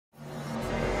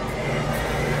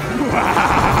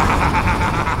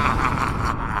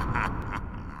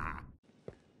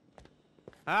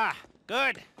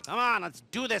Come on, let's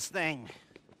do this thing.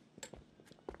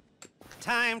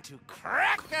 Time to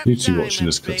crack that You two diamond, watching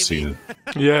this baby. cutscene?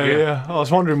 Yeah. I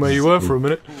was wondering where you were for a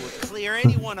minute. Who would clear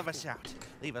any one of us out,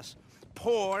 leave us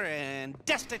poor and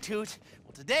destitute.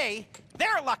 Well, today,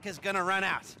 their luck is gonna run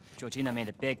out. Georgina made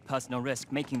a big personal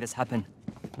risk making this happen.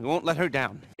 We won't let her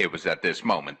down. It was at this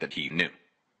moment that he knew.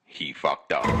 He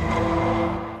fucked up.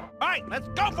 All right, let's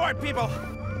go for it, people.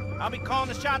 I'll be calling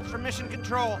the shots from mission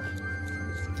control.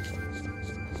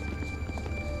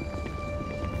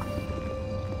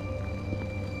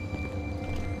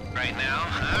 Right now,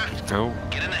 huh? No.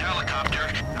 Get in the helicopter.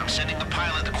 I'm sending the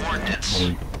pilot the coordinates.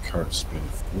 Cart spin.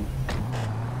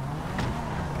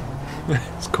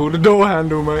 It's called a door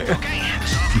handle, mate. Okay,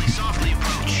 softly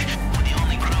approach. We're the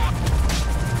only crew.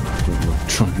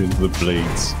 Trying into the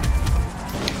blades.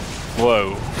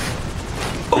 Whoa.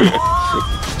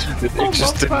 It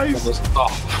just didn't want to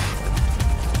stop.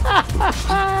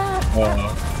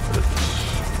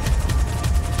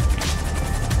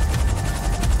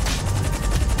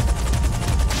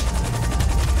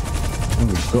 Oh,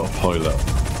 we've got a pilot.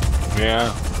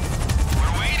 Yeah.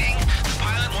 We're waiting. The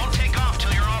pilot won't take off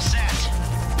till you're all set.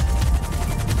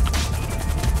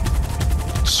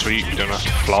 Sweet, you don't have to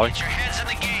fly. Get your heads in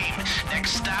the game.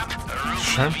 Next stop, Aruba.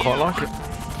 Shame, quite like it.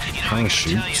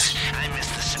 Parachutes. I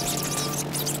missed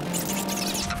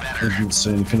the I didn't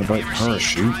say anything about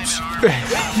parachutes.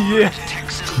 Yeah.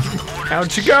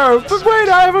 How'd you go? But wait,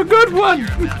 I have a good one.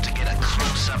 about to get a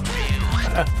close-up view.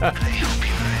 I hope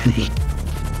you're ready.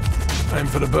 Aim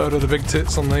for the bird with the big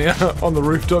tits on the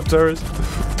rooftop terrace.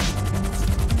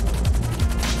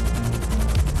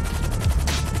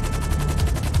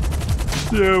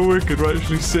 Yeah, wicked. We're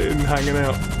actually sitting, hanging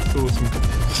out. It's awesome.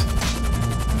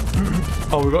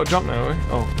 Oh, we've got to jump now, eh?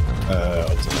 Oh. I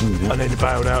don't know. I need to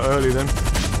bailed out early then.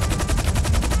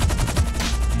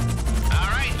 All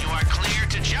right, you are clear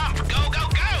to jump. Go, go,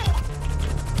 go!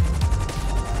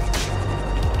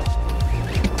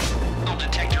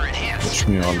 Detector enhanced. Watch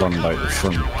me, I'll land out the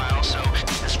front. For a while, so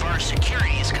as far as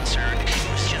security is concerned,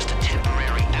 it was just a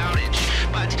temporary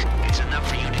outage, but it's enough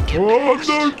for you to get Oh, past.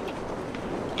 no.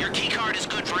 Your key card is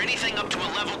good for anything up to a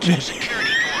level 2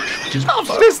 security door, which is I've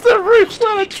missed the roof,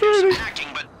 well, truly. hacking,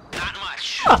 but not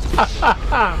much.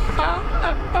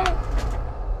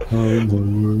 Oh my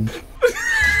word.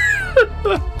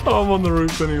 I'm on the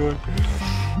roof anyway.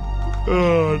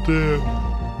 Oh dear.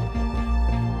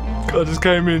 I just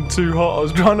came in too hot. I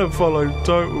was trying to follow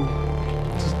total.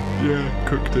 Just, yeah,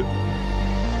 cooked it.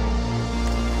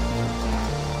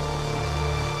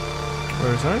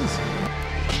 Where is that?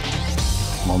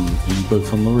 Mom, are you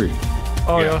both on the roof?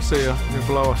 Oh yeah, I see you. You're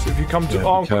below us. If you come to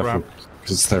Yeah, be careful, crap.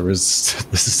 because there's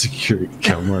a security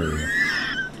camera.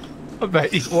 I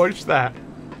bet you watched that.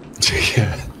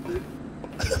 Yeah.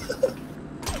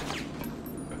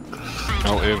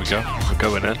 Oh, here we go. We're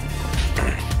going in.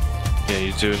 Yeah,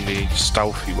 you're doing the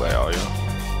stealthy way, are you?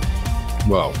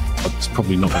 Well, it's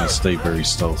probably not going to stay very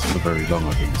stealth for very long,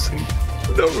 I don't think.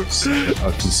 No.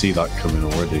 I can see that coming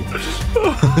already.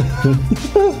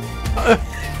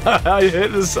 I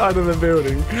hit the side of the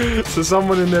building, so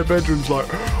someone in their bedroom's like,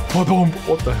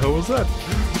 "What the hell was that?"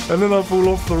 And then I fall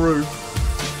off the roof.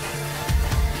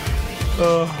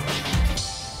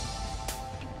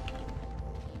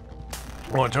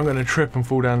 Right, I'm going to trip and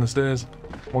fall down the stairs.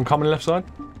 One coming left side.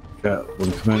 Yeah,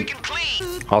 one coming.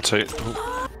 I'll take.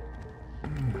 That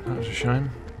was a shame.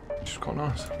 She's quite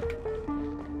nice.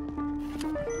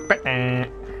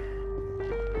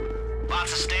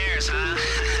 Lots of stairs, huh?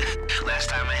 Last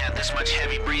time I had this much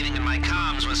heavy breathing in my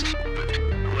comms was...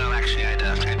 Well, actually, I'd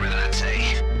rather not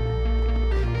say.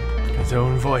 His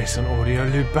own voice and audio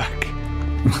loop back.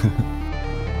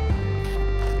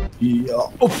 Yeah.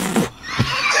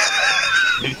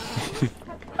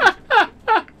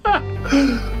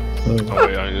 Oh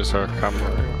wait, I just heard a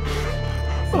camera.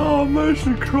 Oh, I'm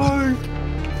actually crying.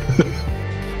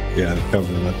 Yeah, the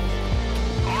camera.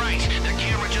 Alright, the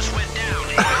camera just went down.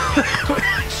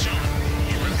 Soon.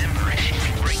 And remember, if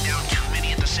you bring down too many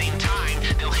at the same time,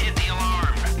 they'll hit the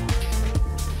alarm.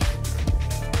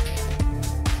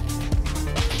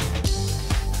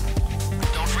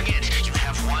 Don't forget, you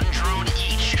have one drone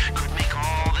each. Could make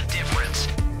all the difference.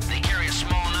 They carry a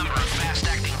small number of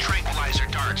fast-acting tranquilizer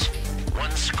darts.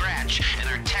 One scratch, and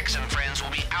our Texan friends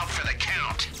will be out for the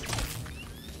count.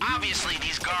 Obviously,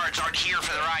 these guards aren't here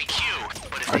for their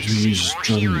IQ, but if they see or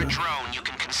hear a drone, you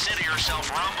can consider yourself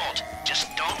rumbled.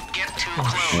 Just don't get too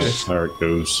close. There it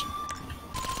goes.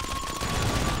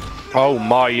 Oh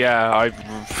my, yeah, I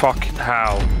fucking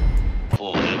hell.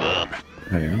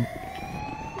 There you go.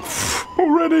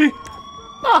 Already?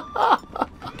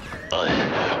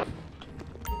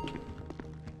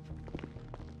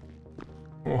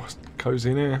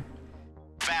 Cozy in here.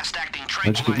 Fast-acting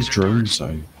How'd you get the tranquilizer drones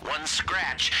darts. though? One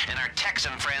scratch, and our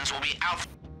Texan friends will be out.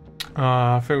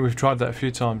 I think we've tried that a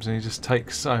few times and he just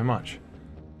takes so much.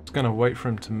 I was gonna wait for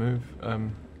him to move,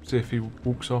 see if he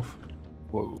walks off.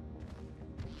 Whoa.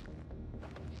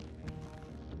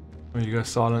 Or you go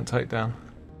silent takedown.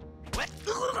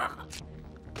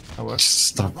 That works.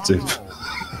 Stabbed him.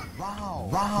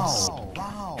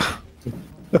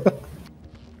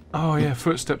 Oh yeah,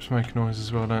 footsteps make noise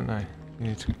as well, don't they? You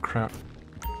need to crouch.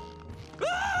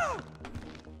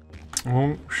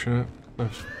 Oh shit,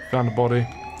 they've found a body.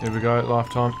 Here we go,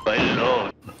 lifetime.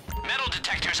 Metal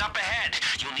detectors up ahead.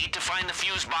 You'll need to find the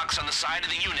fuse box on the side of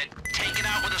the unit, take it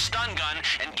out with a stun gun,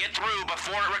 and get through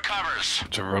before it recovers.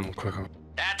 To run quicker.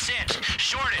 That's it.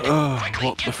 Short it. Quickly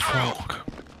What get the through. fuck?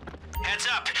 Heads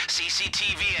up.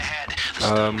 CCTV ahead. The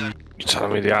stun gun. You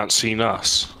telling me they haven't seen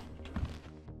us?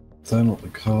 They're not the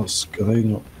cars. Are they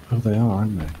not? Oh, they are,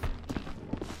 aren't they?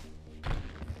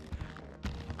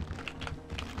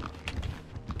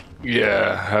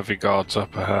 Yeah, heavy guards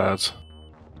up ahead.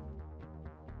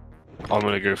 I'm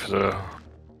gonna go for the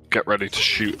get ready to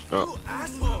shoot. Oh.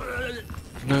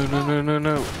 No, no, no, no,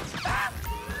 no.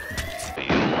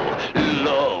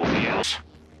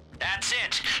 That's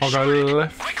it. I'll go Short to the it.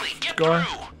 left, Quickly get guy.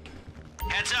 through.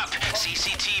 Heads up.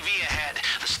 CCTV ahead.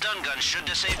 The stun gun should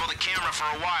disable the camera for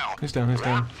a while. He's down, he's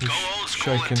down. He's Go old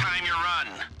school shaking. and time your run.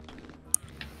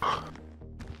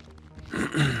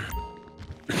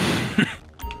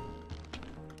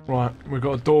 Right, we've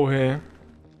got a door here.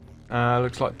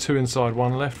 Looks like two inside,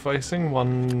 one left facing,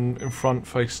 one in front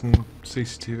facing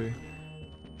CCTV.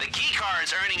 The key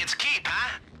card's earning its keep,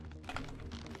 huh?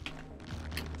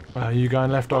 You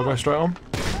going left, I'll go straight on.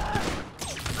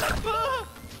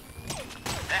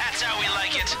 That's how we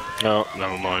like it. No,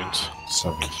 never mind.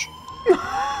 Savage.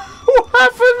 What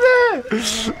happened there?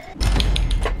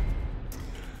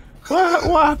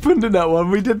 What happened in that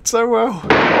one? We did so well.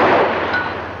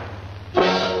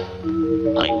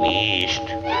 I missed.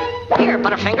 Here,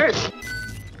 Butterfingers.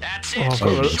 That's Oh,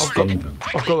 it.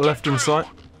 I've got the left in sight.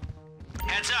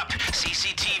 Heads up.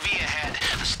 CCTV ahead.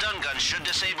 The stun gun should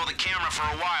disable the camera for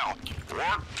a while.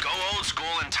 Or go old school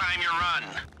and time your run.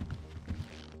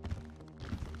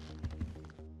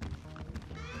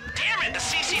 Damn it! The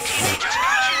CCTV just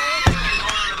got you. Get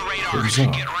going under the radar. was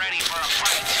that? Get ready for a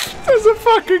fight. There's a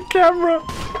fucking camera.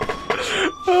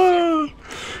 Oh.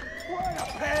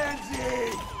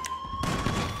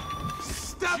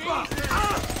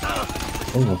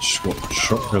 Oh, I just got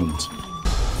shotgunned.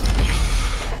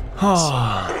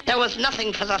 There was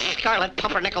nothing for the Scarlet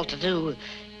Pumpernickel to do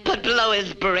but blow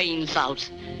his brains out,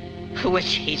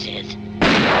 which he did.